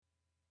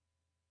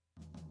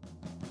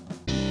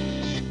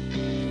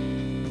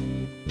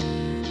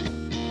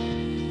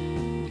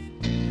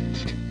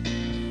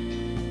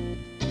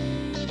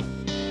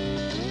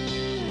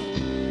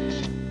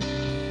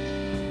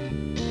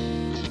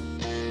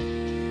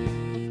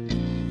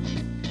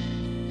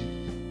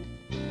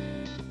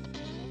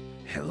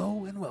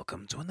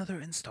welcome to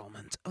another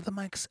installment of the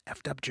Mike's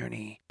Effed Up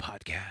Journey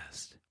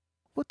podcast.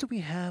 What do we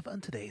have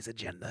on today's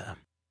agenda?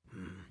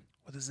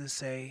 What does this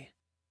say?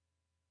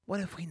 What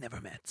if we never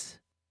met?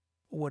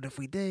 What if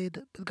we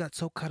did, but got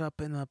so caught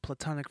up in a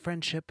platonic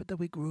friendship that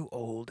we grew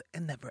old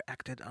and never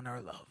acted on our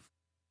love?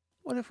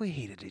 What if we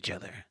hated each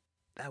other?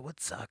 That would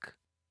suck.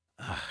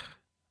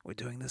 We're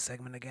doing this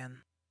segment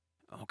again?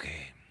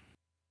 Okay.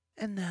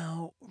 And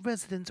now,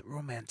 resident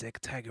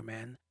romantic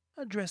Tigerman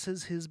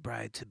addresses his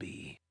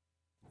bride-to-be,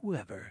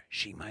 whoever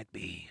she might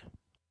be.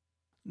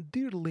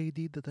 Dear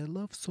lady that I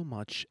love so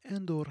much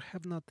and or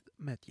have not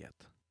met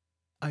yet,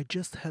 I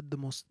just had the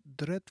most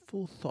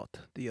dreadful thought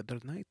the other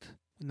night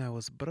when I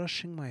was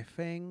brushing my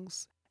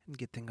fangs and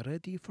getting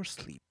ready for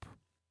sleep.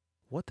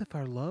 What if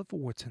our love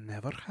were to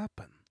never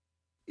happen?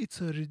 It's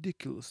a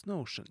ridiculous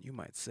notion, you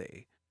might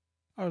say.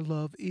 Our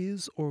love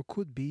is or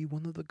could be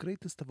one of the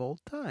greatest of all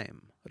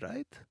time,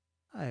 right?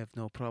 I have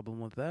no problem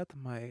with that,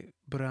 my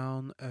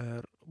brown,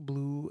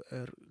 blue,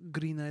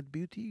 green-eyed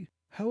beauty.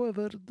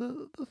 However,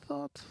 the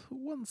thought,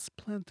 once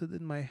planted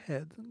in my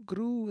head,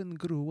 grew and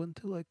grew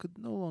until I could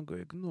no longer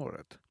ignore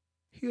it.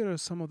 Here are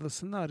some of the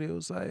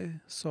scenarios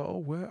I saw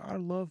where our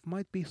love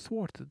might be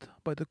thwarted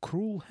by the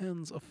cruel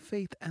hands of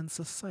fate and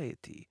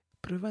society,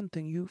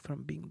 preventing you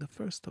from being the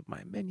first of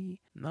my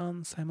many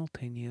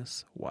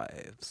non-simultaneous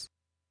wives.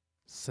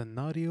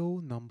 Scenario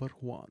number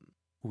 1.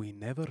 We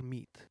never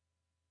meet.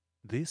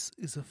 This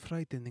is a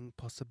frightening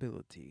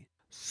possibility,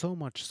 so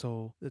much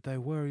so that I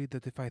worry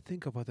that if I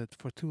think about it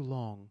for too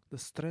long, the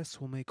stress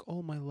will make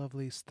all my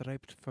lovely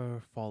striped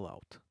fur fall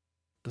out.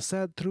 The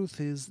sad truth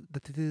is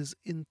that it is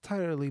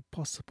entirely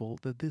possible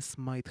that this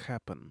might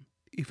happen,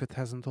 if it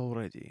hasn't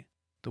already.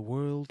 The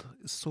world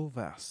is so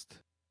vast,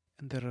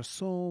 and there are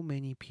so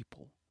many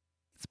people.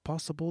 It's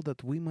possible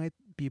that we might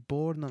be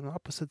born on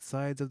opposite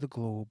sides of the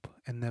globe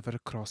and never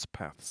cross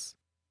paths.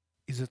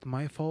 Is it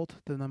my fault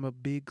that I'm a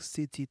big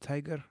city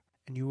tiger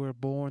and you were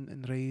born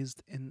and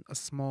raised in a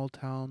small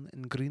town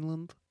in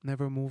Greenland,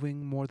 never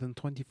moving more than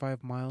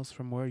 25 miles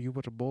from where you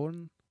were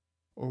born?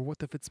 Or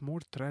what if it's more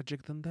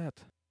tragic than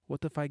that?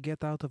 What if I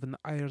get out of an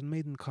Iron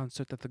Maiden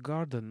concert at the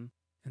Garden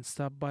and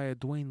stop by a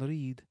Duane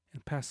Reade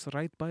and pass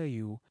right by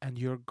you and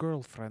your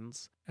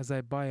girlfriends as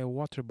I buy a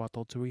water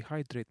bottle to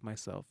rehydrate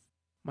myself?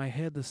 My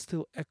head is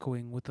still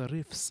echoing with the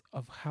riffs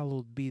of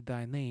Hallowed Be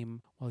Thy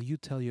Name while you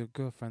tell your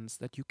girlfriends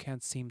that you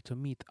can't seem to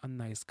meet a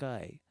nice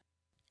guy.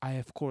 I,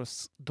 of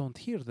course, don't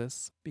hear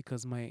this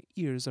because my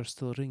ears are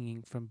still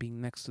ringing from being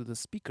next to the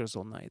speakers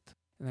all night,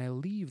 and I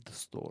leave the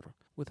store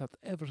without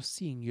ever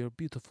seeing your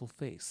beautiful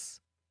face.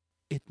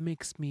 It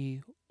makes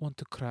me want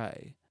to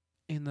cry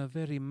in a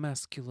very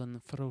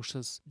masculine,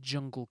 ferocious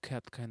jungle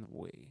cat kind of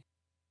way.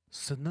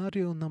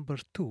 Scenario number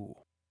 2.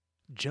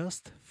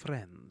 Just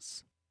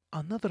friends.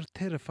 Another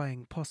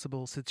terrifying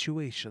possible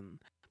situation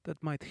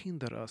that might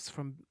hinder us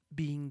from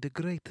being the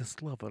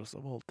greatest lovers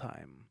of all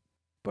time.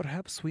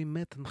 Perhaps we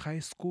met in high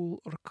school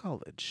or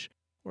college,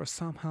 or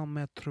somehow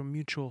met through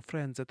mutual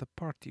friends at a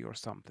party or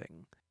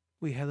something.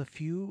 We had a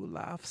few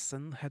laughs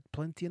and had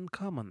plenty in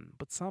common,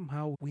 but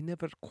somehow we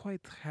never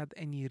quite had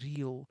any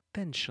real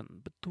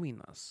tension between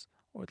us,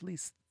 or at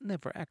least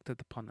never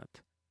acted upon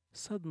it.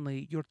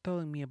 Suddenly, you're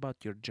telling me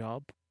about your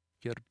job,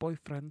 your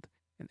boyfriend,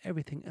 and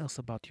everything else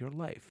about your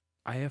life.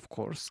 I, of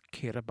course,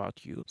 care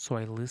about you, so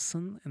I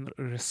listen and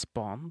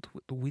respond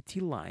with witty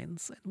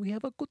lines, and we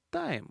have a good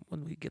time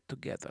when we get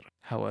together.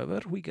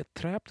 However, we get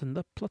trapped in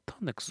the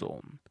platonic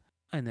zone.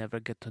 I never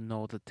get to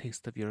know the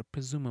taste of your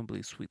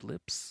presumably sweet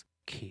lips.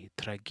 Que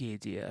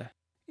tragedia.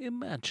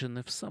 Imagine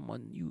if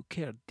someone you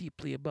cared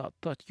deeply about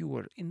thought you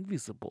were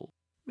invisible.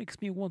 Makes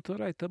me want to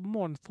write a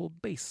mournful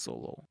bass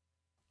solo.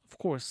 Of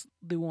course,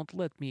 they won't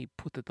let me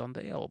put it on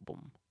the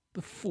album.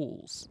 The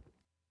fools.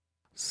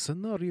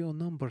 Scenario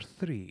number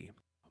 3.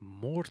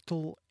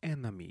 Mortal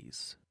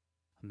enemies.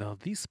 Now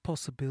this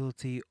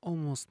possibility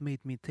almost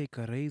made me take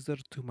a razor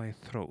to my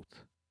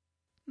throat.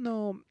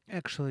 No,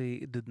 actually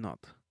it did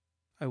not.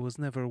 I was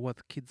never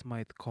what kids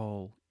might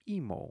call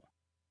emo.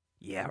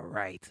 Yeah,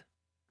 right.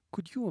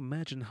 Could you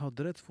imagine how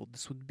dreadful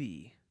this would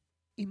be?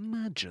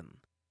 Imagine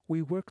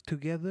we work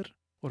together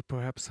or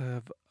perhaps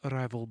have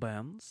rival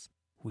bands.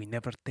 We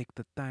never take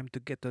the time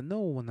to get to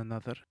know one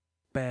another.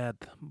 Bad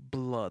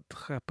blood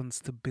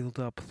happens to build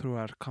up through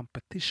our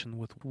competition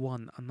with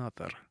one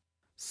another.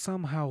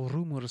 Somehow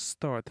rumors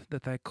start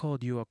that I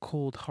called you a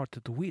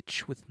cold-hearted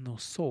witch with no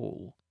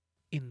soul.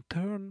 In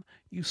turn,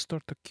 you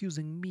start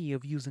accusing me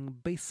of using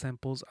bass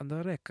samples on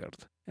the record,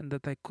 and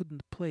that I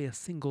couldn't play a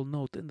single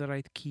note in the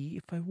right key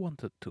if I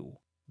wanted to.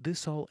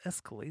 This all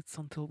escalates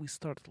until we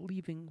start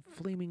leaving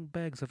flaming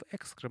bags of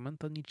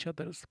excrement on each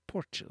other's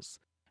porches,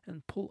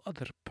 and pull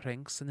other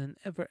pranks in an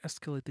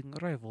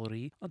ever-escalating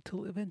rivalry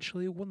until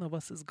eventually one of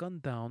us is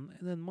gunned down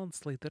and then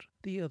months later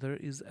the other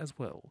is as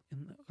well,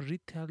 in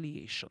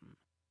retaliation.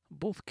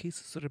 Both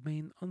cases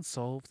remain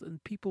unsolved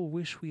and people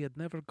wish we had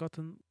never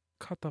gotten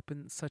caught up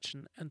in such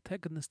an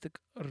antagonistic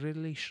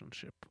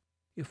relationship.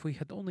 If we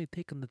had only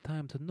taken the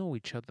time to know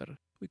each other,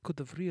 we could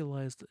have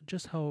realized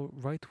just how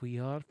right we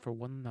are for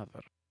one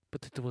another.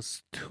 but it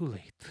was too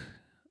late.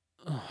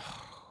 Ugh.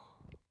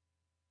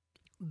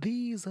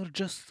 These are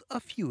just a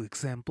few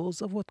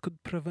examples of what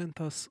could prevent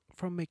us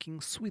from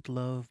making Sweet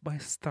Love by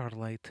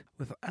Starlight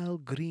with Al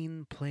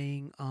Green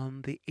playing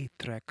on the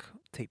 8-track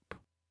tape.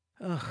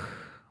 Ugh,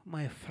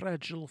 my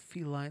fragile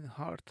feline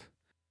heart.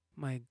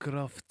 My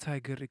gruff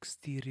tiger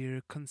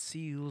exterior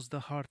conceals the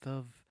heart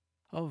of...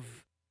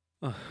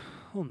 Oh,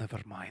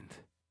 never mind.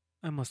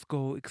 I must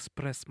go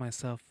express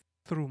myself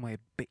through my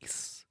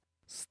bass.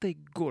 Stay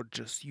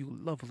gorgeous, you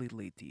lovely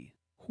lady,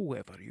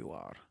 whoever you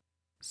are.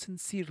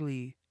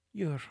 Sincerely,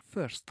 your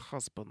first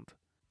husband,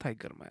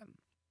 Tigerman.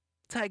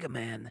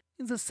 Tigerman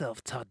is a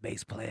self-taught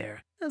bass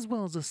player, as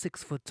well as a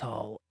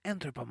 6-foot-tall,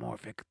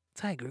 anthropomorphic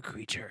tiger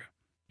creature.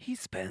 He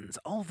spends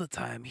all the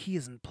time he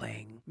isn't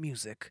playing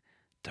music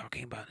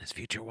talking about his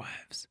future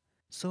wives.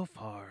 So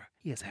far,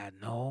 he has had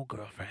no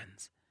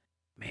girlfriends.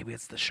 Maybe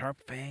it's the sharp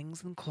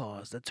fangs and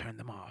claws that turn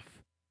them off.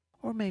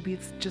 Or maybe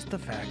it's just the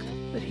fact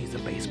that he's a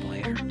bass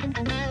player.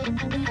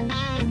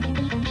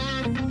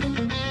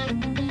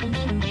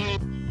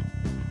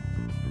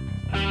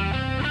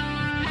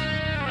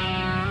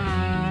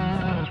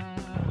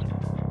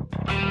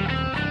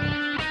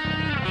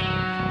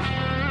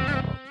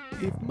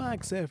 If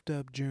Mike's effed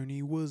up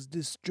journey was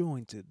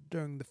disjointed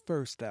during the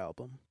first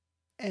album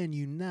and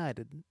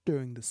united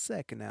during the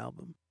second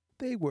album,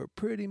 they were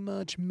pretty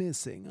much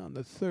missing on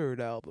the third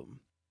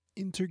album,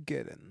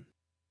 Intergeddon.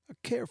 A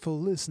careful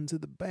listen to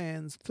the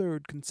band's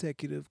third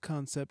consecutive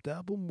concept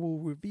album will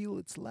reveal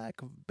its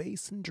lack of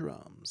bass and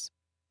drums,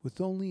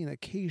 with only an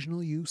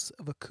occasional use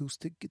of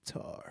acoustic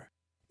guitar.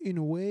 In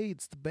a way,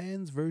 it's the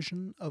band's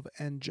version of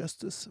And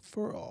Justice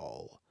for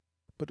All,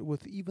 but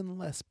with even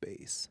less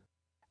bass.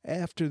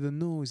 After the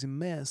noisy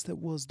mess that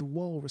was the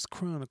Walrus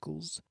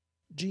Chronicles,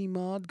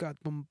 Gmod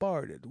got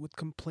bombarded with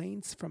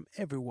complaints from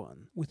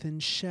everyone within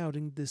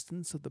shouting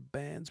distance of the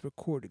band's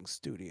recording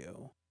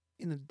studio.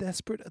 In a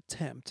desperate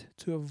attempt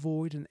to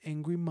avoid an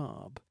angry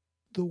mob,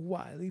 the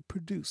wily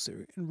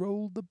producer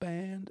enrolled the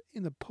band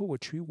in a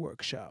poetry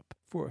workshop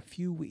for a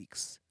few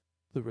weeks.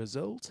 The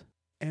result?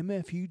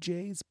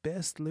 MFUJ's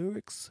best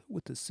lyrics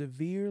with a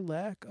severe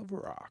lack of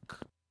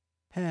rock.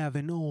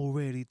 Having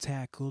already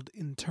tackled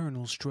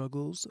internal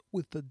struggles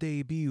with the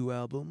debut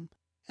album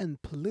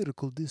and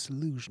political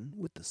disillusion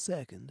with the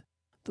second,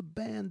 the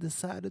band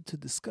decided to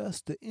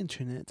discuss the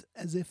internet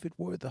as if it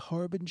were the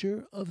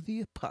harbinger of the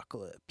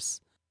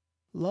apocalypse.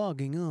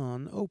 Logging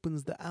On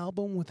opens the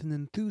album with an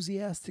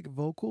enthusiastic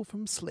vocal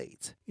from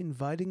Slate,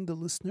 inviting the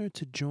listener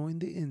to join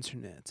the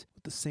internet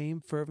with the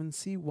same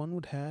fervency one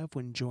would have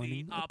when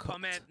joining a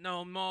cult.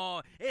 No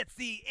more. It's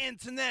the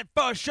internet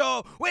for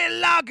sure.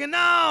 We're logging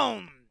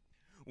on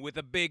with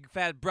a big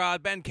fat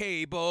broadband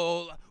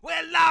cable.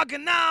 We're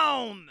logging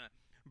on.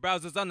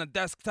 Browsers on the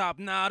desktop,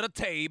 not a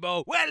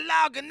table. We're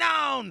logging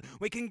on.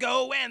 We can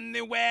go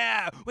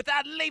anywhere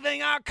without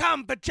leaving our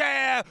comfort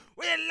chair.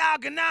 We're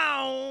logging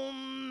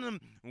on.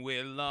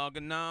 We're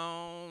logging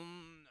on.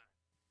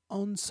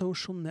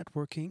 Unsocial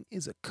networking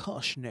is a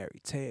cautionary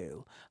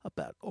tale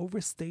about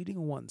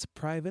overstating one's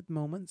private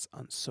moments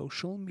on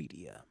social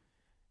media.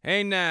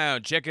 Hey now,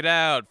 check it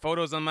out.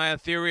 Photos on my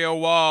ethereal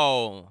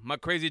wall. My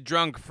crazy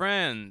drunk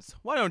friends.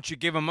 Why don't you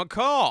give them a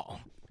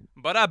call?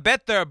 But I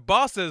bet their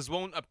bosses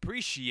won't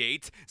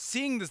appreciate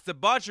seeing this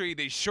debauchery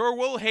they sure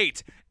will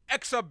hate.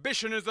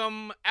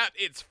 Exhibitionism at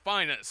its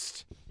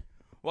finest.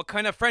 What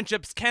kind of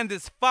friendships can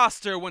this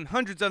foster when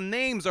hundreds of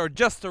names are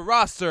just a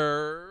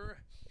roster?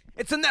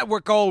 It's a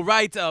network, all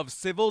right, of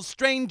civil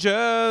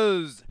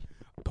strangers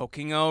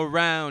poking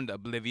around,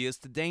 oblivious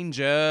to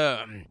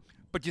danger.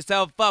 Put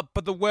yourself up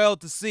for the world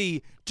to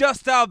see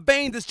just how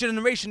vain this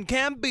generation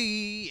can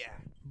be.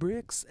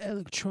 Brick's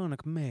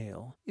Electronic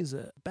Mail is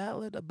a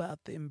ballad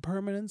about the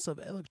impermanence of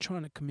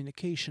electronic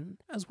communication,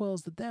 as well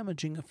as the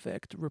damaging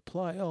effect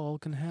Reply All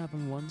can have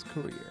on one's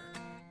career.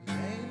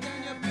 Lay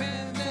down your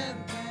pen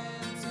and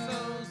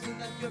pencils so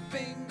that your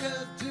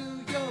fingers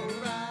do your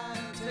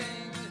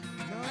writing.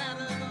 Your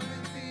anatomy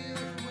feels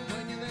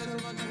when you're there so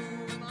much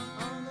room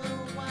on the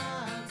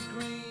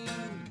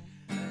widescreen.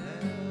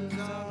 Letters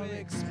are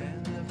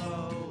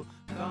expendable,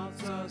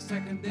 thoughts are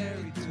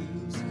secondary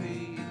to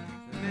speed.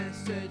 The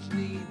message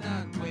need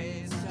not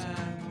waste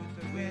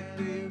time with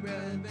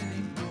irrelevant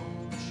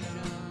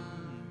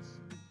emotions.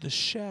 The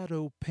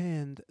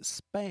shadow-penned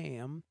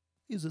Spam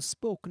is a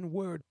spoken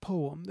word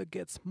poem that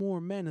gets more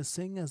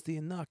menacing as the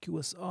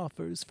innocuous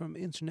authors from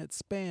internet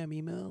spam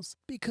emails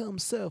become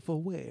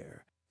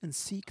self-aware and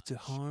seek to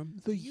harm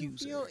the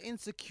user. You feel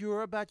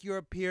insecure about your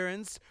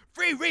appearance?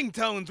 Free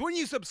ringtones when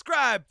you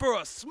subscribe for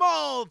a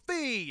small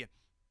fee.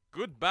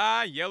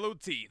 Goodbye, yellow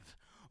teeth.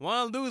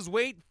 Want to lose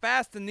weight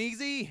fast and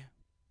easy?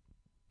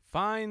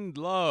 Find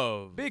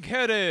love.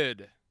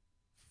 Big-headed.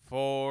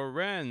 For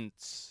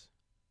rent.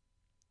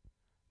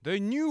 The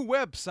new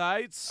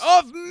websites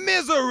of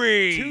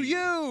misery to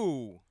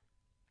you.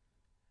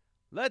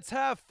 Let's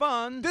have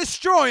fun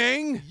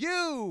destroying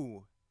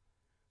you.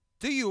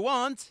 Do you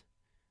want?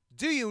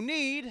 Do you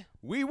need?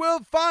 We will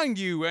find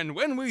you, and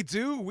when we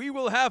do, we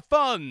will have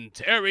fun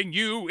tearing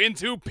you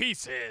into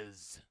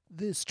pieces.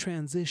 This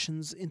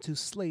transitions into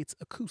Slate's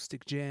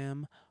acoustic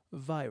jam,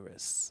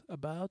 Virus,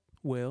 about,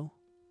 well,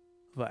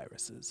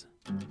 viruses.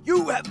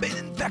 You have been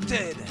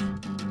infected!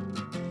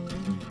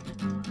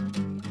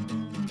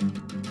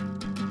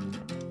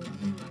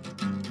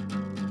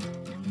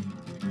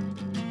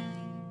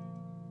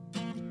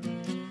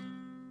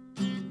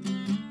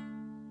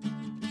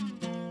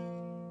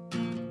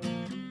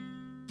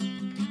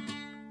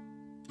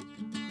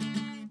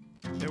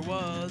 There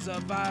was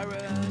a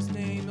virus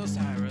named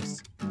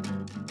Osiris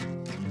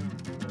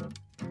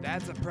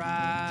that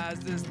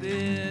surprised us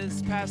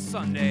this past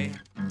Sunday,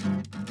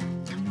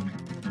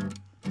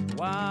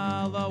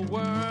 while a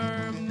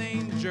worm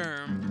named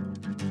Germ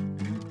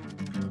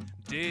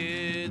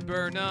did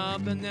burn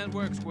up the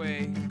network's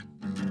way.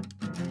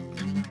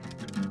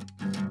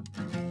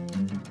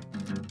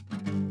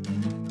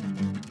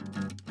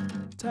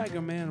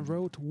 Tigerman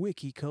wrote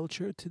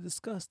Wikiculture to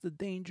discuss the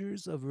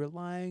dangers of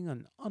relying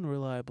on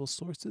unreliable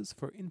sources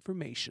for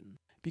information,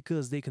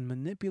 because they can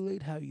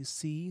manipulate how you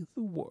see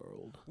the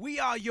world. We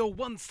are your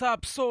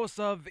one-stop source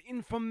of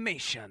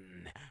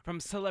information, from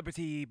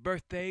celebrity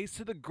birthdays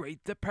to the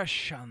Great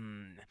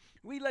Depression.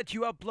 We let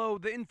you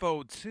upload the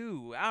info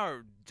to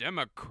our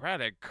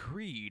democratic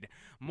creed,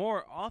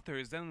 more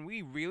authors than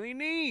we really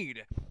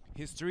need.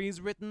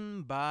 History's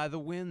written by the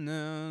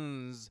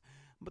winners,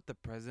 but the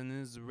present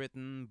is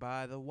written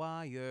by the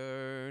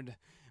wired.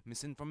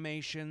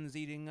 Misinformation's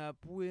eating up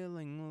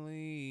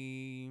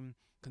willingly.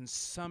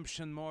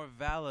 Consumption more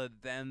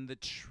valid than the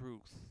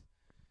truth.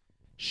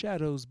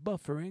 Shadow's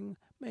buffering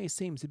may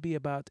seem to be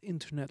about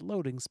internet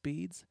loading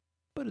speeds,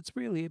 but it's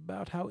really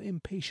about how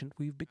impatient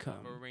we've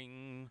become.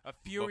 Buffering. A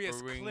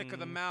furious click of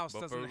the mouse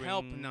doesn't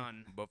help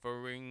none.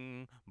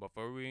 Buffering.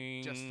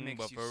 Just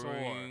makes you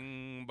sore.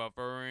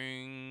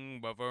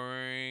 Buffering.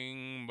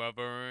 Buffering.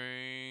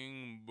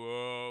 Buffering.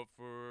 Buffering.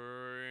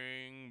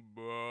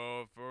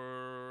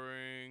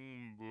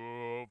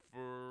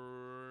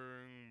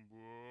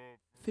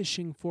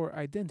 Fishing for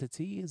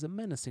Identity is a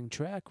menacing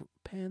track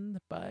penned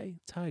by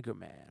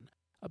Tigerman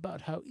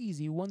about how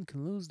easy one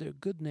can lose their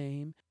good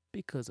name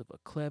because of a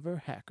clever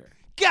hacker.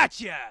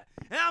 Gotcha!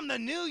 I'm the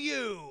new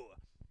you!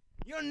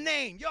 Your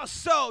name, your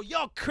soul,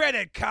 your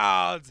credit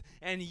cards,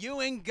 and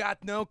you ain't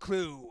got no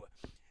clue.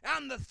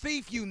 I'm the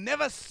thief you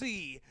never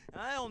see.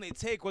 I only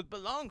take what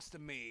belongs to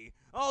me.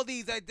 All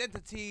these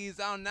identities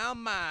are now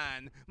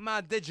mine.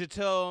 My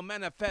digital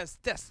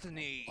manifest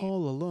destiny.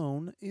 All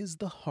Alone is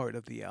the heart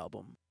of the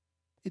album.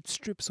 It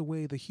strips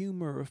away the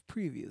humor of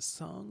previous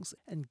songs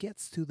and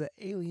gets to the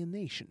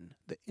alienation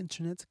the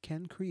internet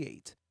can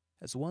create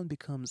as one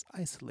becomes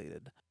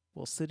isolated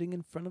while sitting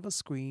in front of a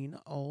screen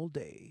all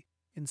day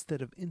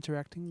instead of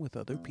interacting with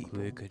other people.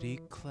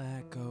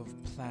 Clickety-clack of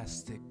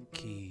plastic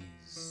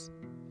keys.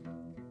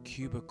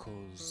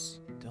 Cubicles,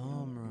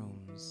 dorm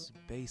rooms,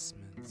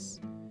 basements.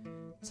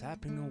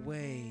 Tapping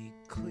away,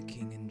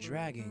 clicking and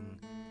dragging.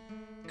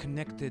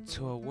 Connected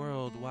to a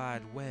world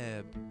wide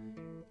web.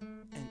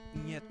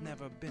 And yet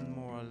never been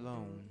more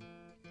alone.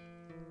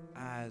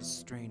 Eyes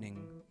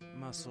straining,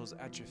 muscles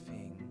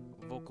atrophying,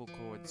 vocal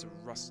cords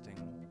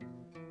rusting.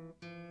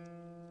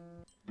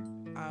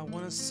 I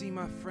want to see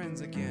my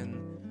friends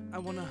again. I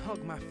want to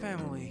hug my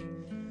family,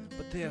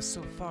 but they are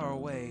so far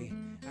away.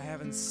 I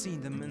haven't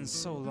seen them in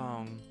so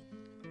long.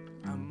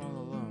 I'm all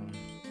alone.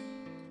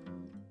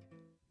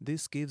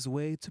 This gives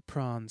way to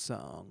Prawn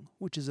Song,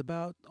 which is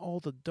about all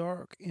the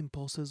dark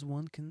impulses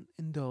one can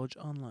indulge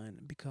online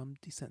and become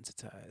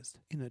desensitized,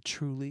 in a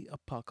truly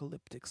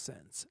apocalyptic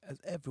sense, as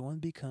everyone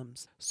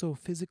becomes so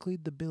physically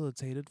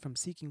debilitated from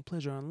seeking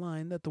pleasure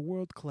online that the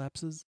world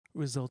collapses,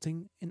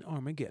 resulting in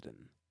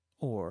Armageddon.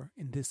 Or,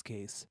 in this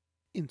case,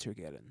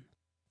 Intergeddon.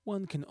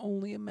 One can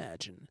only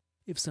imagine,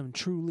 if some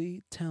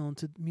truly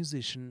talented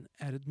musician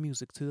added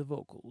music to the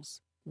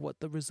vocals,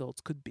 what the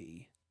results could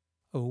be.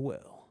 Oh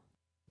well.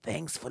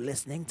 Thanks for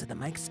listening to the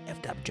Mike's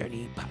Effed Up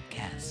Journey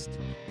podcast.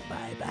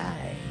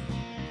 Bye-bye.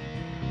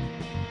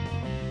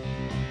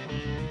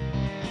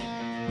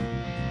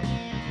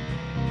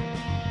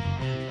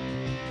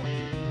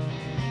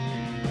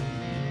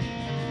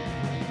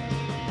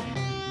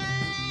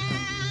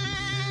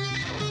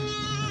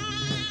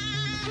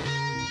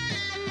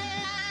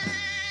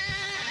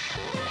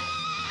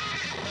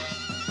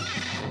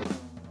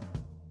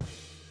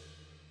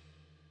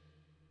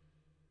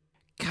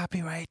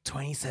 Copyright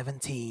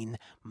 2017,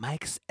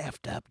 Mike's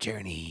Effed Up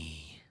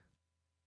Journey.